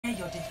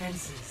your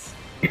defenses.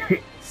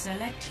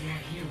 Select your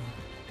hero.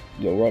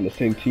 Yo, we're on the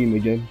same team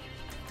again.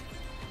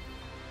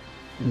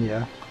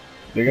 Yeah.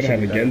 They're gonna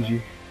have a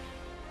Genji.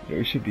 Yeah,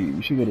 we should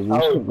go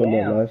to win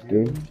that last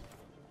game.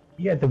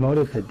 You got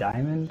demoted to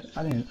Diamond?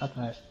 I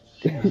thought,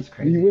 damn, that's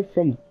crazy. He went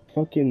from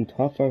fucking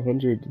top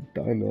 500 to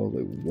Diamond. I was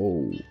like,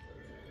 whoa.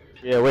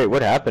 Yeah, wait,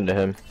 what happened to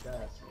him?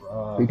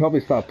 He probably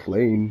stopped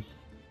playing.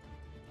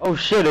 Oh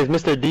shit, it's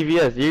Mr.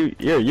 DVS.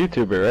 You're a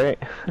YouTuber, right?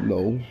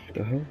 No.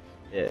 The hell?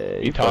 Yeah,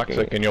 Be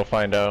toxic and you'll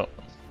find out.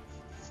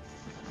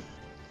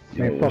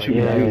 Yo, what you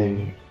yeah.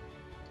 doing?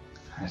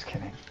 I'm just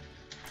kidding.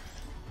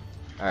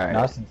 Alright.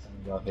 I've seen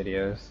some of your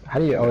videos. How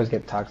do you always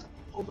get toxic,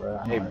 bro?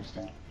 I don't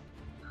understand.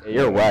 Hey,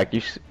 you're whack.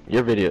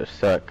 Your videos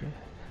suck.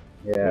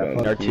 Yeah,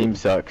 Our team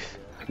sucks.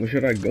 Where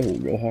should I go?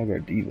 Roadhog or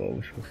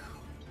Devo?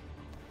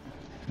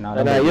 No,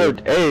 Yo,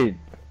 hey.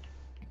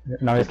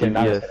 No, just kidding.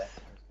 DVS.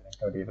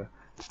 Go Diva.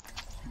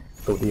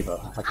 Go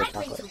Diva. Like a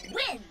chocolate.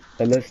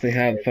 Unless they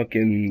have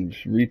fucking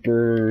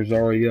Reaper,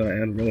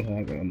 Zarya, and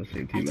Roadhog on the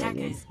same team.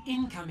 Attackers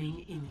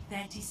incoming in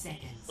 30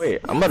 seconds.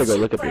 Wait, I'm about to go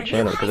look up your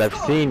channel because I've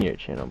seen your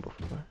channel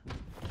before.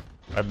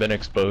 I've been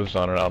exposed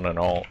on it on an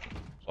alt.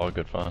 It's all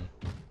good fun.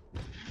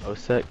 Oh,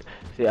 sick.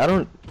 See, I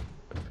don't.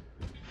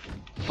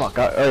 Fuck.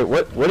 Alright,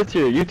 what is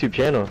your YouTube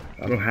channel?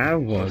 I don't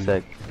have one. Oh,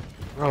 sick.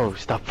 Bro,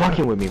 stop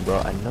fucking with me, bro.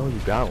 I know you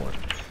got one.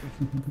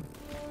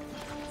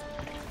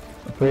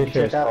 I'm pretty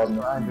sure it's called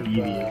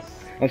DVS.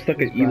 I'm stuck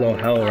in Elo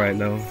hell right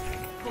now.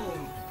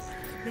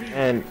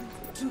 And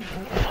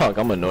fuck,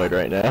 I'm annoyed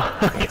right now.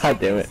 God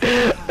damn it.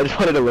 I just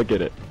wanted to look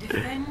at it.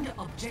 Defend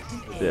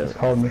objective A. Yeah. It's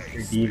called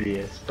Mr.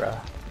 Devious, bro.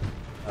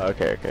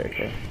 Okay.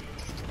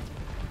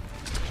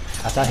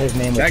 I thought his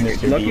name was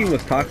Mr. Lucky Devious.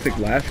 was toxic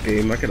last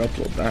game. I could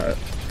upload that.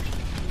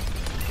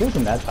 He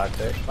wasn't that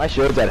toxic. My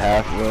shield's at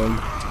half.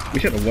 We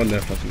should have won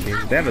that fucking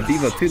game. They have a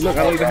Diva too. Look,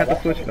 I don't even have to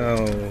switch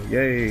now.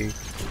 Yay.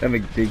 They have a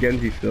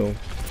Genji still.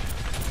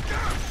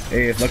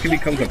 Hey, if Lucky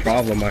becomes a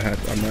problem, I might have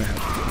to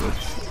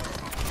switch.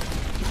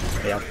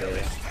 Yeah, I'll feel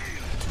you.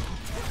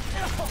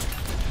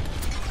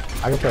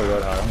 I can play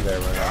Roadhog. I'm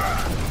very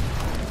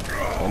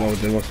Roadhog. Oh no,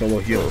 they want solo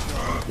heal.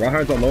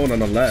 Roadhog's alone on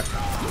the left.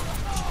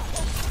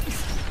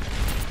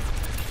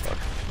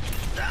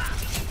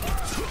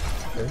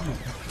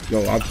 Yo,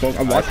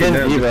 I'm watching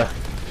them.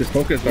 Just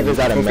focus on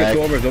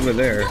whoever's over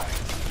there.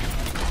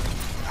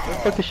 Where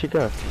the fuck did she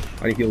go?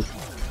 I need heals.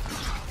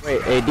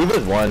 Wait, hey,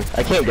 Diva's one.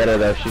 I can't get her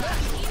though. She's.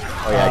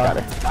 Oh yeah, I got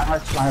her.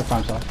 Fire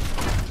farm shot.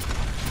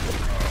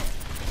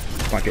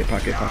 Pocket.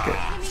 Gotcha.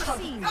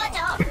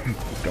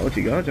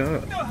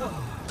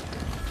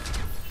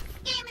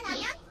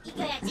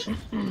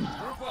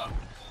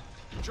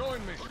 Join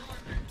me.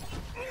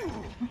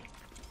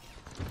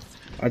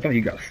 I thought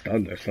he got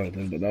stunned or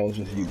something, but that was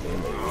just you, bro.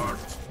 Oh,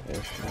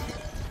 shit.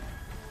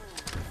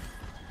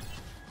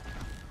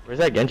 Where's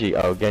that Genji?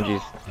 Oh,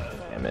 Genji's.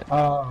 Damn it.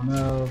 Oh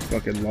no.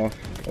 Fucking lost.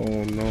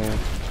 Oh no.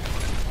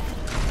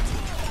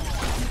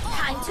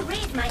 Time to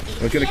raise my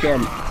We're gonna kill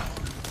him.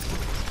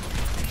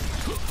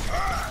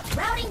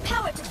 routing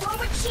power to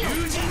forward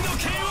shield.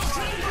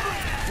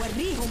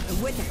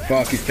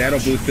 Fuck, he's shadow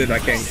boosted. I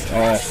can't.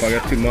 Oh, fuck,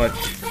 that's too much.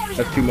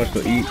 That's too much to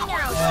eat.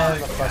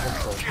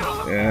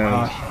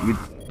 Yeah.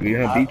 We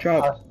have beat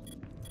drop?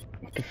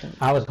 What the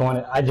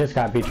fuck? I just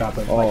got beat drop.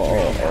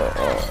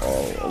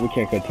 Oh. We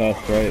can't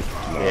contest, right?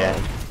 No.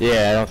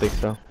 Yeah, I don't think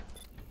so.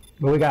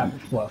 But we got,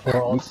 what, 4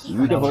 ults?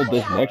 We can hold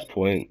this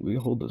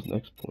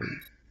next point.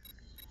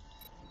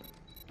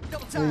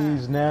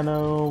 Please,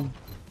 Nano.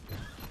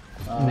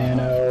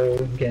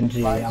 Nano,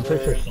 Genji, I'm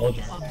pretty sure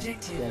Soldier.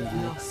 Objective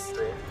lost.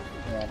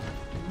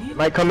 It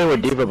might come in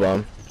with Diva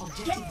Bomb.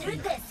 Get through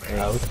this.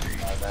 Yeah, we can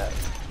try that.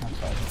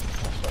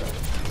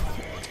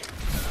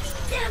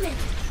 Damn it.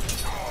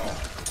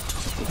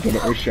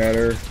 Gonna Earth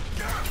Shatter.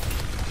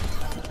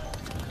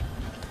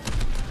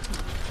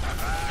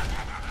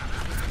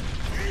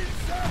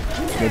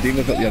 The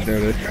Diva's up. Yeah, there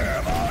it is.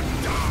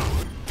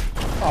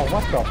 Oh,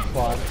 what the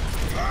fuck?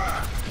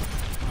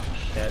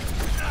 Shit.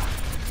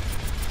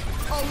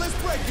 Oh, let's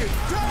break it.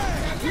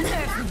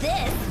 Nerf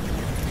this.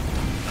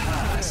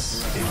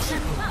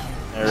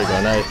 There we go,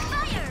 nice.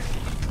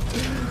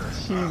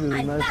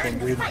 Jesus, nice one,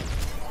 dude. Right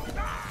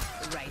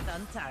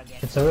on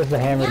target. So where's the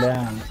hammer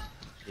down?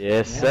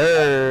 Yes,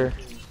 sir.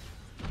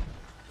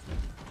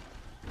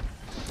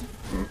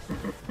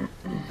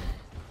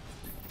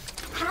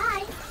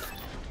 Hi.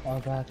 Oh,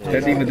 God.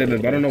 That Diva did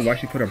it, but I don't know why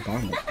she put her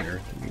bomb up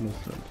there.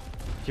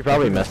 She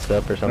probably messed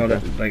up or No, something.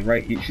 that's like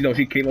right here.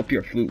 She came up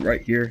here, flute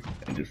right here,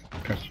 and just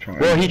pressed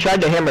triangle. Well, he tried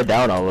to hammer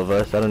down all of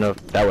us. I don't know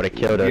if that would have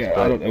killed us. Yeah,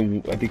 but...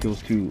 I think it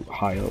was too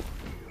high up.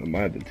 It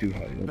might have been too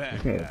high up.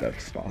 It's not at that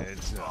spot.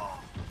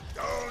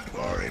 Don't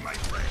worry, my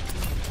friend.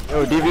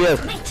 Yo, DVS,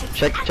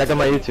 check out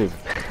my YouTube.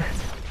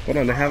 Hold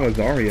on, they have a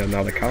Zarya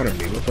now to counter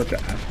me. What bunch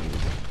of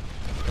assholes.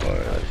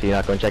 So you're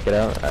not gonna check it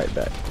out? Alright,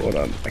 bet. Hold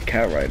on, I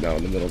can't right now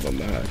in the middle of a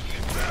match.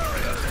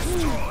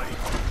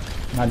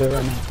 Can I do it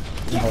right now?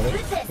 No, hold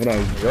it. Hold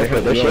on, Go for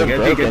it, they're get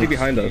broken.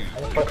 behind us.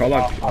 Call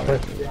out. I'll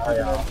push it.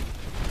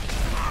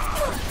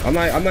 I'm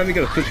not even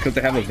gonna switch because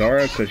they have a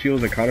Zarya because she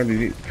was a counter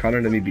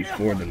to me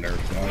before the nerf,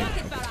 so I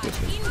have to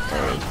switch it.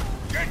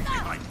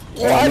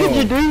 Why did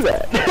you do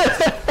that?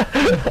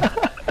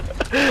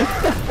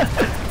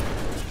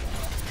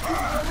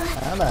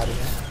 I'm out of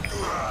here.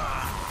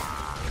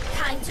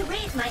 Time to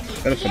raise my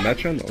Is that a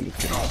Symmetra? No, I'm just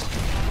kidding.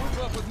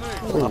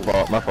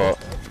 My fault.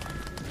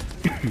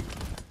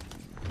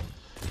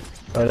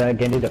 Oh, that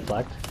Genji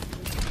deflect?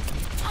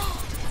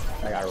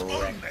 I got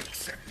wrecked.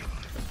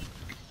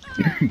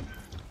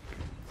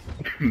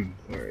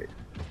 Alright.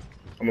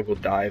 I'm gonna go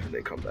dive and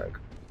then come back.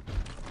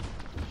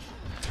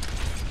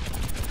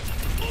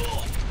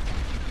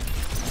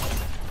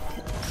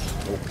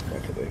 Oh,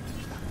 not today.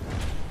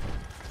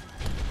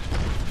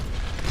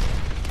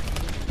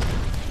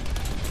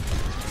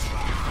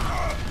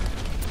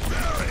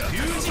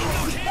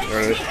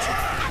 Alright.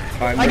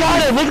 I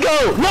got it. Let's go.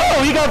 No,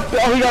 he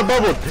got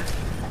bubbled.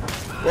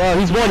 Wow,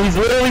 he's won. He's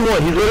literally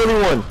won. He's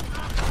literally won.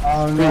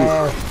 Oh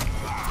no.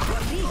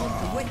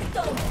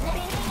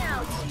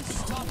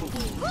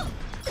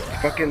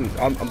 Fucking,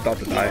 I'm about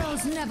to die.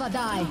 Never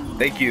die.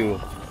 Thank you.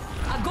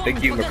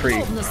 Thank you,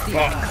 McCree.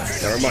 Fuck.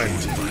 Never mind.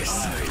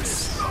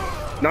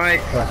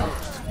 Nice.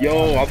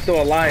 Yo, I'm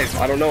still alive.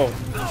 I don't know.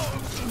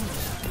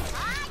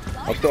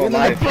 I'm still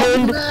alive.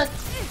 Pinned.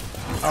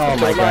 Oh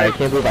my god, I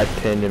can't believe I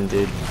pinned him,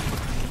 dude.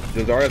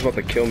 The Zarya's about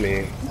to kill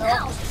me.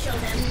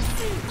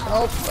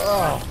 Oh,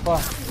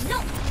 fuck.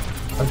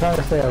 I'm trying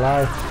to stay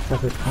alive.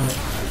 That's his point.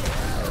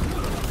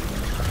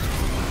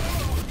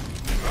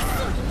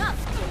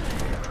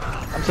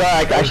 I'm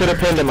sorry, I should have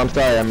pinned him. I'm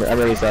sorry. I'm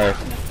really sorry.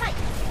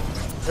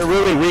 They're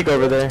really weak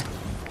over there.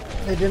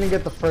 They didn't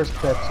get the first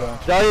pick, so.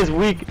 Zarya's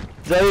weak.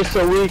 Zarya's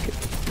so weak.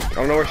 I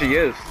don't know where she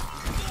is.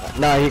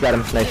 Nah, he got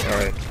him. Nice.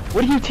 Alright.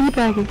 What are you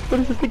teabagging? What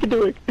is this nigga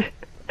doing?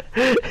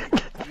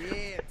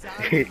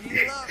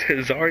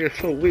 Zarya's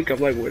so weak. I'm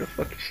like, where the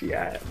fuck is she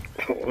at?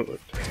 Come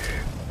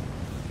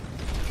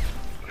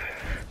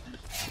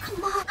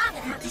on, I'm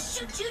gonna have to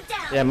shoot you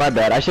down. Yeah, my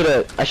bad. I should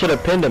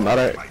have pinned him.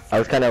 I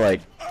was kind of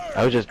like,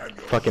 I was just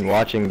fucking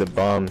watching the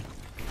bomb.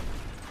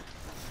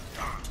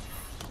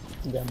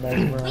 You got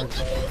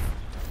mesmerized.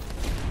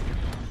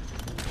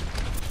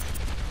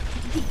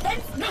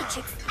 Defense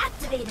matrix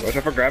activated. Watch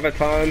out for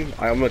Graviton.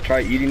 I'm gonna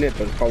try eating it,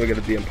 but it's probably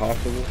gonna be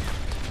impossible.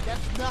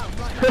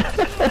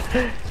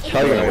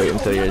 Probably gonna wait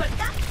until you're.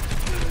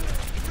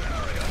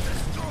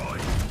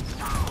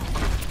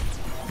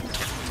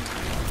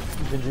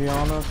 Genji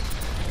on us.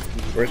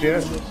 Where's he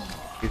at?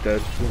 He's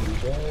dead.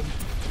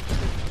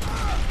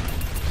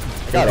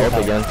 I got ult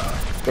again.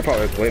 They're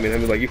probably blaming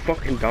him. Like, you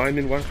fucking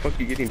diamond. Why the fuck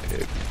are you getting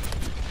picked?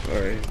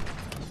 Alright.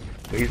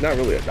 But he's not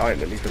really a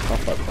diamond. He's a top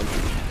 500.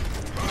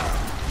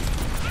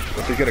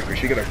 What's he gonna?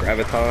 She gonna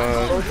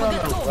Graviton? Who's on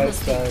the right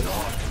side?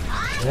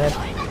 Yep. I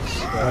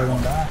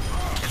won't die.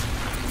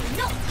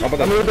 How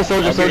about I'm with the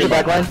soldier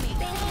backline.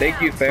 Thank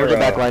you, Farrah. Soldier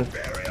backline.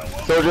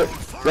 Soldier,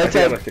 right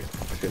side.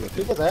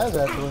 Kick his ass,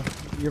 actually.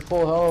 You're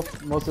full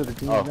health, most of the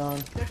team's Oh.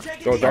 gone.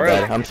 Yo,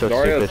 I'm so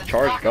Zarya's stupid.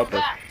 charged up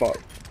as fuck.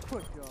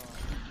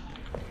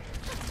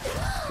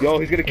 Yo,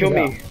 he's gonna kill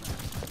me.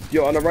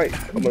 Yo, on the right.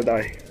 I'm gonna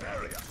die.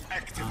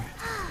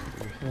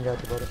 You got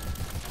to put it.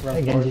 Hey, Run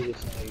for Genji it.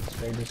 just like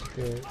straight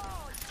disappeared.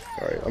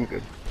 Alright, I'm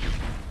good.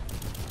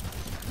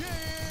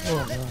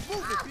 Oh, no.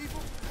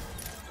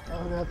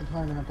 Oh, we got the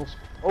pineapples.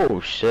 Oh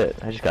shit!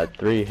 I just got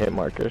 3 hit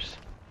markers.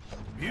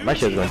 My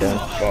shit's going down.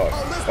 Fuck.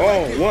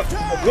 Oh, what?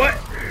 What?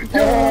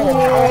 Yo,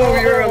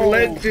 oh, you're a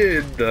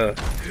legend.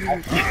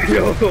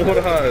 Yo, hold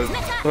on.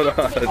 Hold on.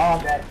 Oh,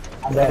 I'm dead.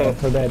 I'm dead. I'm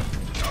so dead.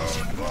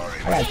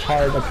 I got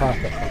charged across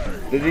the.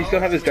 Does he still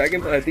have his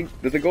dragon? I think,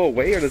 does it go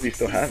away or does he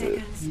still have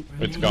it?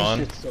 It's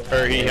gone.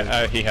 Or he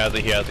has it. He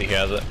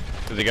has it.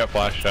 Cause he got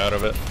flashed out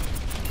of it.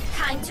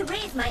 Time to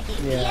raise my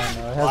APM. Yeah,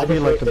 no, it has to be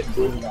like the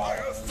blue.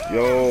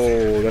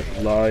 Yo,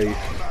 that's nice.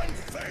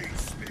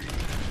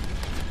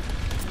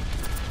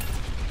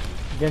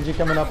 Genji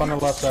coming up on the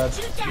left side.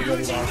 You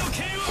ready to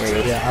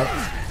Yeah,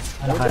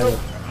 I hide it.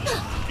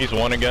 He's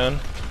won again.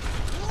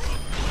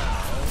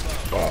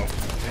 Wow.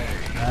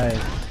 Nice.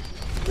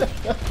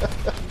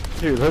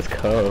 Dude, let's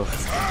go.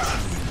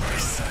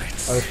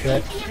 Oh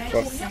shit.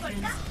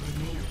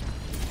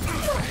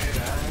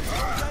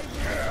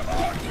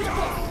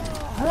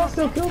 How did that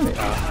still kill me?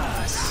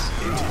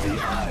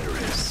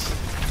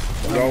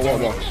 Yo,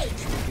 what?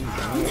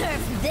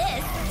 Nerf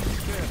this.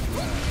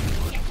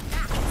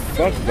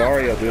 Fuck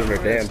Zarya doing her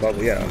damn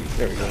bubble. Yeah,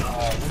 there we go.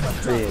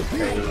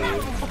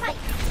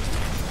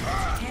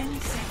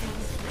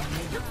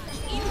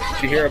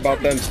 Did you hear about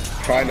them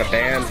trying to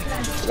ban?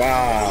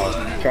 Wow,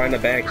 trying to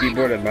ban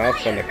keyboard and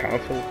mouse on the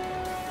console?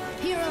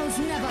 Heroes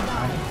never I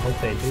die. hope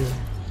they do.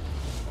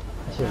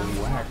 That shit is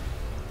whack.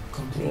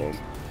 Well,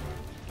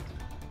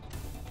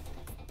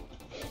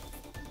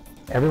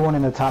 Everyone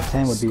in the top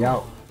 10 would be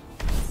out.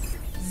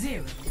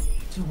 0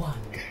 to 1.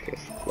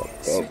 it's fucked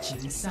up.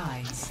 Switching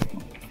sides.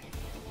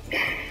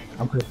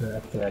 I'm pretty sure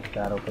after that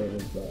shadow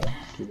phase is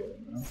keyboard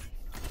and mouse.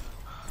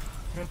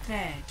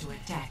 Prepare to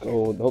attack.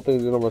 Oh, the whole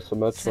thing's in over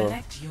Symmetra.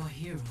 Select your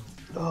hero.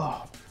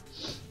 Oh,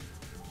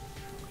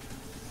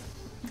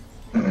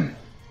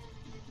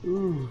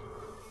 Bro,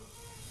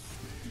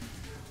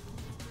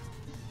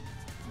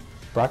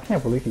 I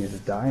can't believe he's a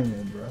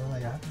diamond, bro.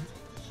 Like,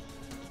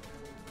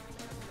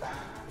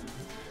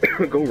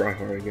 Go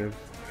Raha again.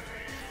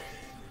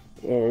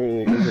 Oh,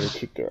 we're gonna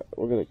kick their.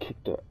 We're gonna kick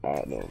their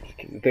ass. No, I'm just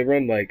kidding. They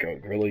run like a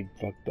really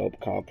fucked up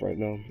comp right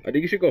now. I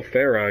think you should go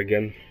Pharah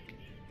again.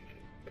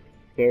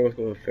 Let's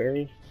go with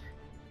Pharah.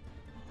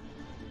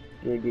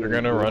 They're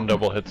gonna run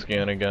double hit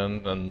scan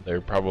again, and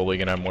they're probably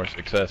gonna have more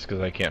success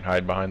because I can't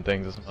hide behind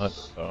things as much.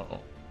 So.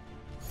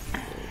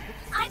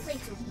 I play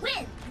to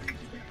win.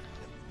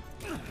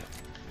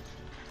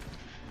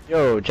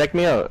 Yo, check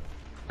me out.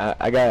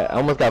 I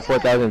almost got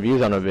 4,000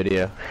 views on a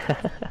video.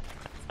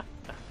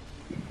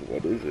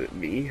 What is it?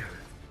 Me?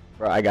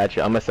 Bro, I got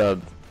you. I'm a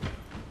sub.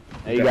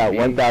 And you That got me?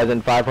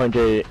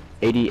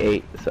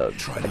 1,588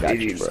 subs. I got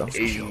you, bro.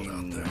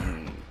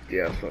 80,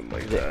 yeah, something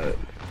like that.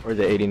 Or is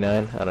it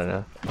 89? I don't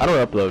know. I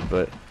don't upload,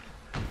 but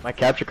my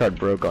capture card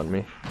broke on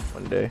me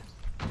one day.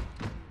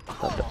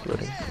 Stopped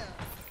uploading.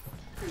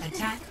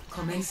 Attack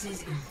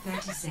commences in 30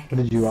 what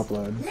seconds. did you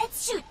upload?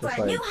 Let's shoot for Just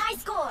a like- new high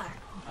score.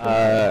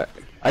 I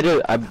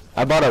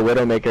bought a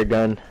Widowmaker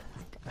gun.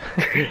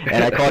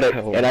 and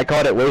I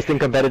called it wasting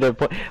competitive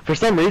point. For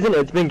some reason,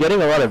 it's been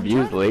getting a lot of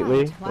views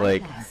lately.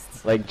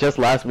 Like just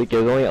last week, it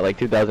was only at like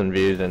 2,000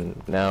 views,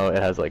 and now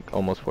it has like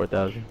almost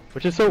 4,000,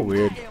 which is so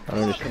weird. I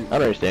don't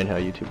understand how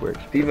YouTube works.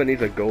 Steven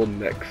needs a gold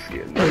neck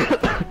skin.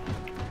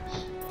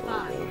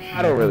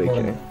 I don't really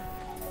care.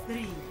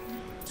 3,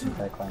 2,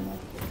 Anti-climax.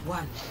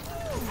 1.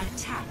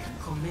 Attack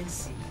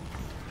commencing.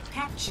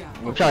 Capture.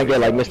 I'm trying to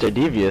get like Mr.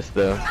 Devious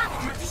though. I'm gonna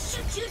have to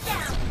shoot you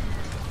down.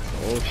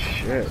 Oh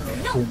shit.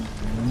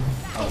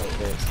 Oh,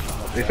 okay.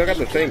 They still got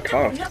the same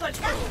comp. Another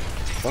time.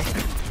 Fuck.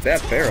 They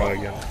have Pharah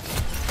again.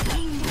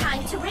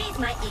 Time to raise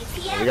my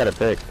APM. We gotta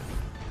pick.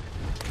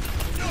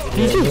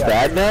 He's just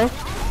bad now.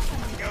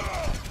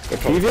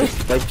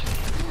 Devious? Like,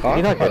 Huh?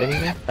 he's not good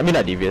anymore. I mean,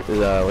 not Devious. Is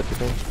what's his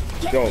name?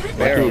 Yo, Lucky, is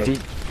Pharah. he?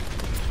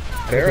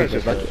 Pharah's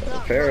just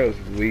Pharah's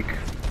weak.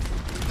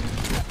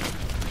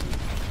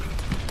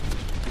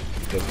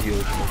 The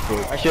heals real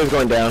quick. My shield's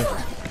going down.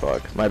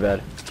 Fuck, my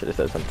bad. Should have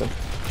said something.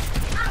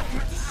 I'm gonna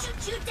have to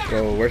shoot you down.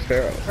 Yo, where's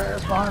Pharah?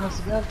 Farrah's behind us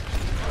again.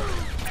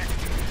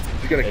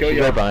 She's gonna kill She's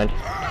you. right behind.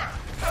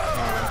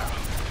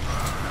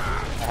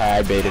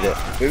 I baited it.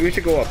 Maybe we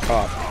should go up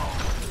top.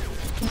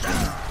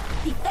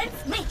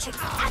 Defense matrix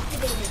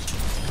activated.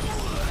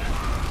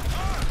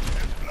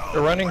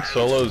 They're running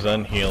solos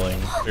and healing.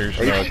 There's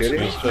Are you no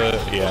kidding? excuse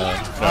to yeah.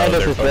 Hi, No,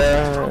 this they're is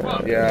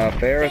fucking- Yeah,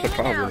 Pharah's a Bailing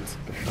problem. out.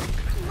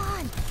 Come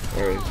on.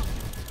 Alright.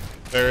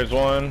 There's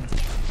one.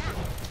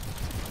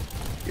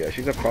 Yeah,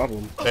 she's a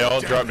problem. They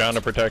all drop down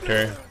to protect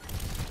her.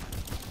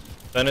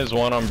 Then is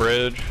one on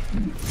bridge.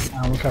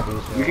 We'll cover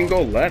this. We can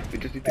go left. We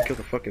just need to kill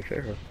the fucking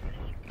Pharah.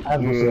 I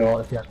have no skill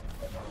if you have.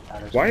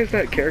 Why is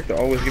that character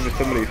always giving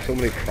so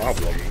many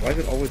problems? Why is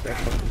it always that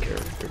fucking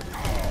character?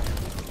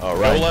 Oh,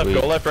 Go right. left,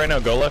 go left right now,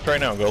 go left right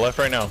now, go left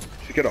right now.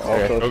 She's gonna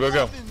Okay. also. Go, go,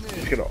 go.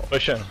 She's gonna.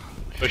 Push in.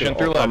 Push in gonna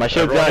through ult. left. my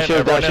shield's Everyone down, in,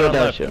 shield's down, everyone in shield's on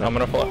down, left. shield's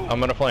I'm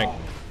gonna flank.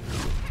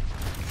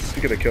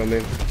 She's gonna kill me.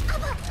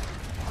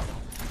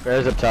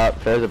 Fair's up top.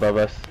 Fair's above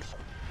us.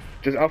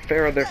 Just out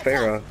Pharah their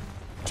Pharah.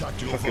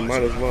 Fucking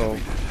might as well.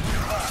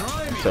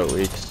 I'm so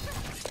weak.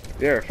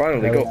 Yeah,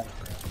 finally go.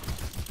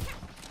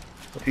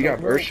 He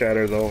got Earth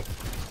Shatter though.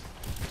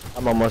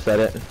 I'm almost at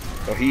it.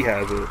 Oh, he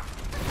has it.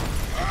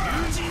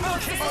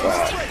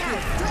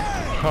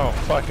 Oh,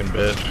 fucking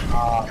bitch.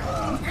 I'll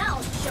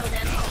show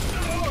them.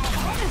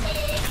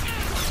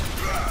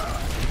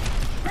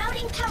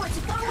 Routing power to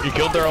forward. You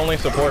killed their only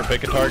support.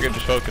 Pick a target,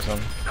 just focus them.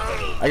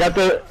 I got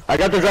the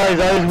Zai.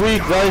 Zai's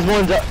weak. Zai's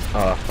one.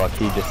 Oh fuck,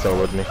 he just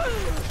soloed me.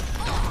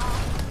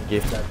 Thank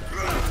you.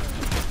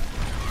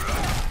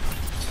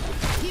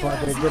 Why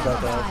did I get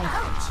that guy?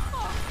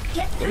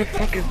 What the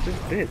fuck is this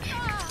bitch?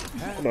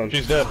 Hold on.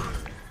 She's dead.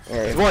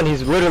 He's one.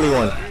 He's literally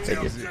one.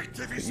 Thank you.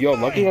 Yo,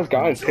 Lucky has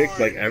gotten picked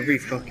like every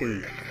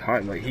fucking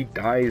time. Like he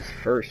dies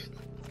first,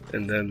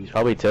 and then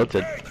Probably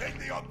tilted. Take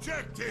the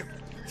objective.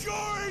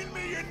 Join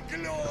me in I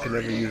can glory.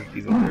 never use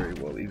Diva very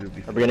well either. Are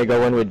Before. we gonna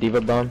go in with Diva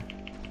Bomb?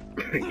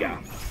 Yeah.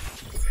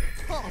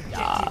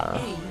 Yeah.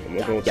 I'm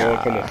gonna go throw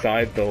it from the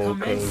side though,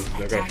 cause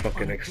they're gonna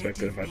fucking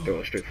expect it if I throw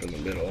it straight from the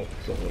middle.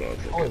 So hold on a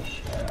second. Holy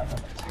shit, I got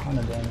a ton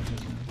of damage.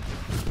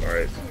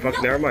 Alright.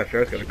 Fuck, never mind.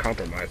 Farrah's gonna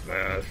compromise my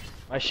ass.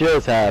 My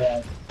shield's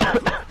half.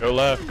 Go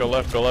left, go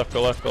left, go left,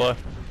 go left, go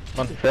left.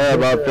 Come on. Fair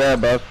buff, fair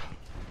buff.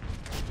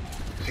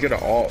 She's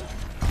gonna ult.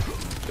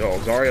 Yo,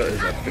 Zarya is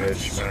a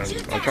bitch, man.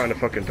 I'm trying to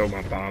fucking throw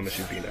my bomb and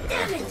she's being an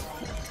asshole.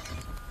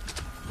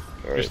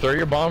 Alright. Just throw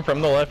your bomb from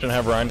the left and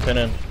have Ryan pin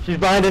in. She's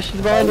behind us.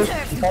 She's behind us.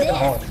 She's probably an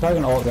ult. She's probably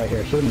an ult right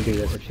here. She wouldn't do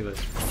this if she was.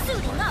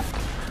 Suiting up.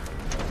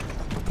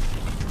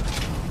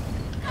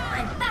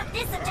 I'm back.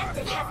 This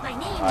objective has my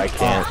name. I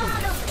can't.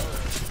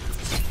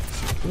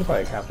 You can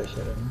probably cap this shit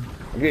in.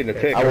 I'm getting a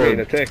tick. I I'm would- getting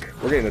a tick.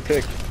 We're getting a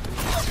tick.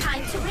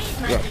 Time to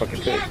raise my Yeah,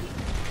 fucking tick. APM.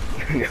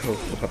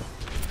 No.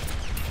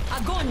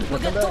 Огонь по Oh,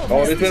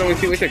 готовности. this is only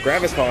see with the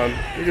Graviton.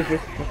 They just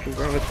with fucking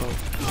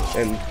Graviton.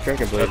 And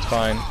Dragon Blade. That's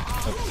fine.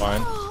 That's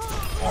fine.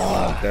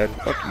 Dead.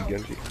 Fuck you,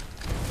 Genji.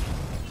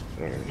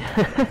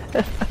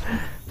 Alright.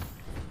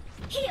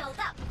 Healed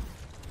up.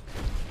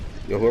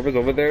 Yo, whoever's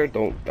over there,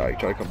 don't die.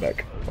 Try to come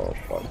back. Oh,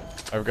 fuck.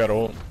 I've got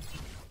ult.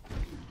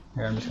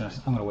 Here, I'm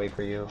gonna wait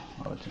for you.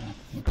 Oh, it's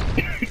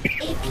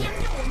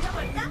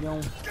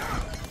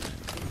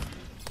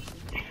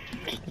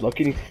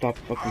Lucky needs to stop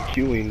fucking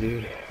queuing,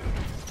 dude.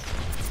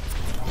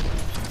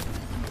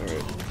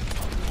 Alright.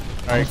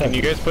 Alright, can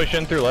you guys push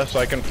in through left so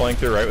I can flank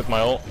through right with my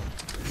ult?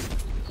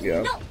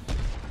 Yeah.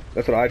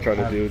 That's what I tried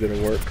to do, it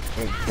didn't work.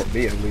 For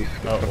me at least.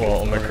 Oh,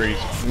 well,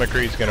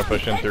 McCree's gonna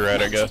push in through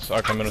right, I guess.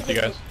 I'll come in with you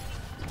guys.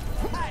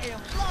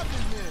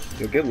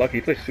 Yo, get lucky,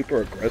 he plays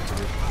super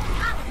aggressive.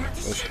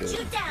 Oh shit.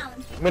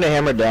 I'm gonna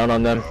hammer down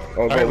on them.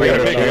 Oh, Alright, we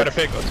gotta pick, we gotta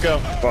pick, let's go.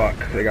 Fuck,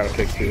 they gotta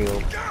pick too.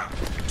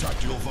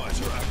 Tactical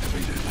visor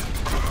activated.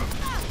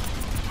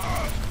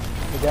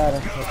 You got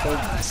it.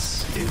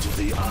 Into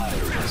the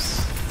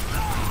iris.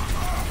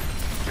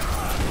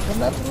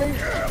 Come after me.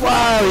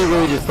 Wow, he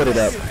really just put it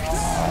up.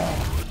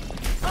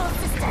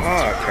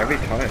 Fuck, every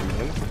time,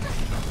 man.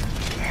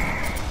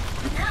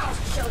 Now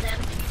show them.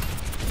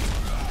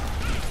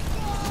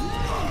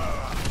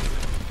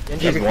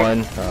 Genji's one.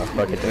 Oh,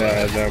 fuck it.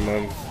 Yeah, never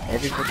mind.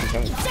 Every fucking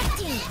time.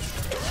 Ejecting.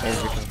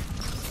 Every time.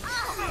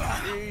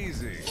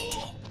 Easy.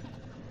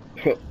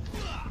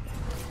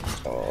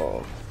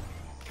 Oh.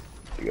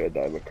 You gotta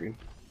die, McCree.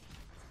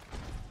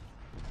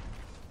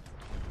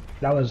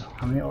 That was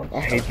how many ults?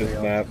 I hate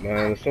this map,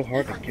 man. It's so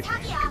hard to get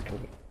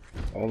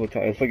all the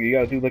time. It's like you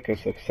gotta do like a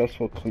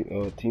successful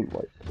team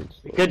wipe.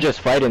 We could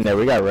just fight in there.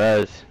 We got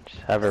res.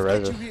 Just have her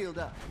res us. They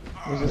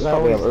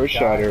probably have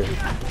Earthshatter.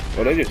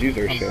 Well, they just use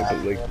Earthshatter,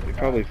 but like they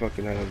probably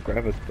fucking have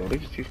Gravity. They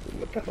just use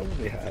what the hell do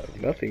they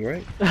have? Nothing,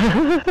 right?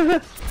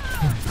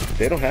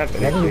 They don't have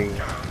anything.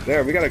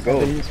 There, we gotta go.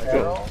 Let's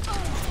go.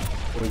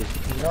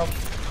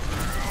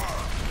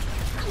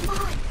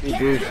 Get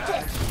rid of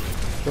this.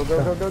 Go,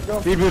 go, go, go,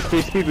 go. Speed boost,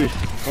 please, speed boost.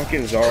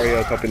 Fucking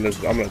Zarya's up in this.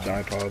 I'm gonna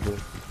die probably.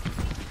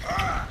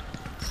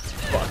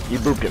 Fuck, you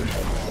booped him.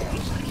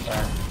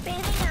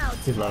 Fading out.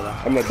 He's low though.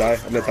 I'm gonna die.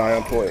 I'm gonna die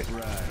on point.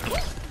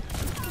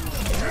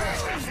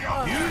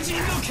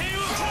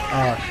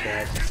 Oh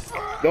shit.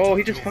 No,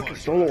 he just fucking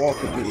solo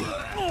walked with me.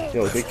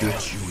 Yo, thank you. You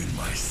in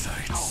my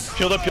sights.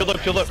 Shield up, shield up,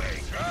 shield up. The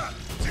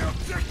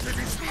objective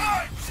is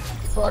mine.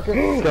 Fucking.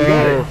 We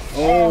got it.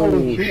 Oh I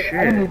didn't shit.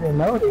 even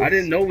notice. I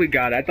didn't know we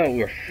got it. I thought we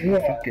were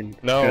fucking.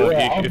 No,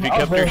 Yeah, if you I'll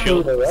kept your go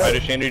shield, through the rest. I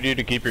just needed you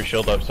to keep your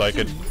shield up so I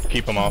could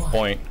keep him off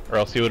point, or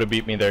else he would have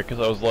beat me there because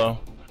I was low.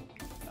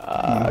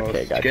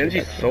 Okay, gotcha.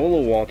 Genji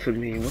solo walked with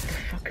me. What the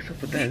fuck is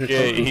up with that?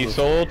 Yeah, he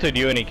solo ulted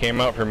you and he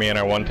came out for me and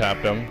I one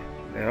tapped him.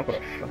 Man, I'm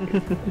gonna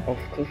fucking. Oh,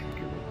 close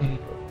to you.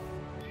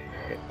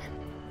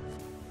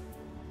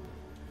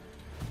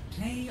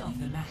 Play of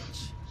the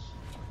match.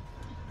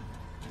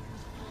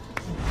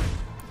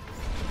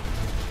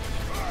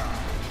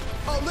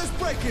 Oh, let's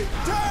break it.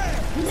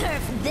 Damn.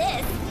 Nerf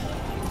this.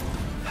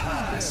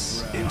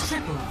 Pass into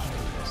Triple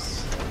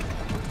kills.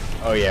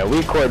 Oh yeah,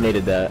 we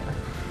coordinated that.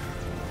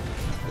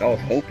 I was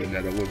hoping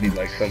that it would be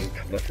like some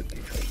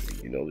telepathy,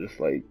 something, you know, just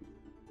like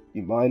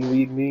you mind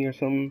read me or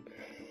something.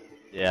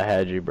 Yeah, I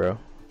had you, bro.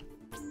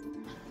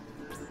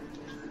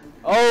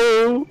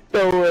 Oh,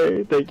 no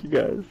way. Thank you,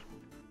 guys.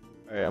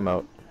 Alright, I'm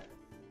out.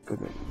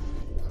 Good man.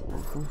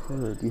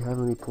 Do you have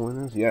any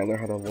pointers? Yeah, I learned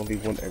how to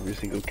 1v1 every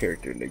single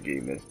character in the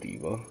game as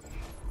Diva.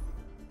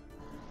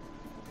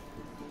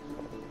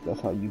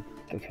 That's how you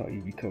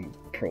become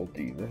pro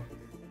Diva.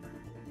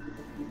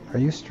 Are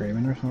you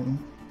streaming or something?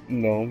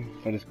 No,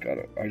 I just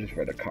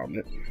read a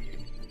comment.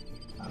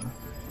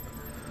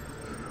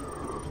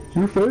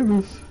 You're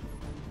famous.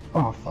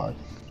 Oh fuck.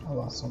 I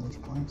lost so much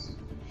points.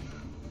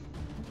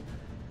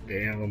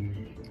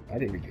 Damn, I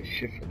didn't even get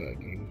shit for that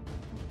game.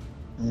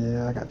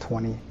 Yeah, I got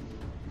 20.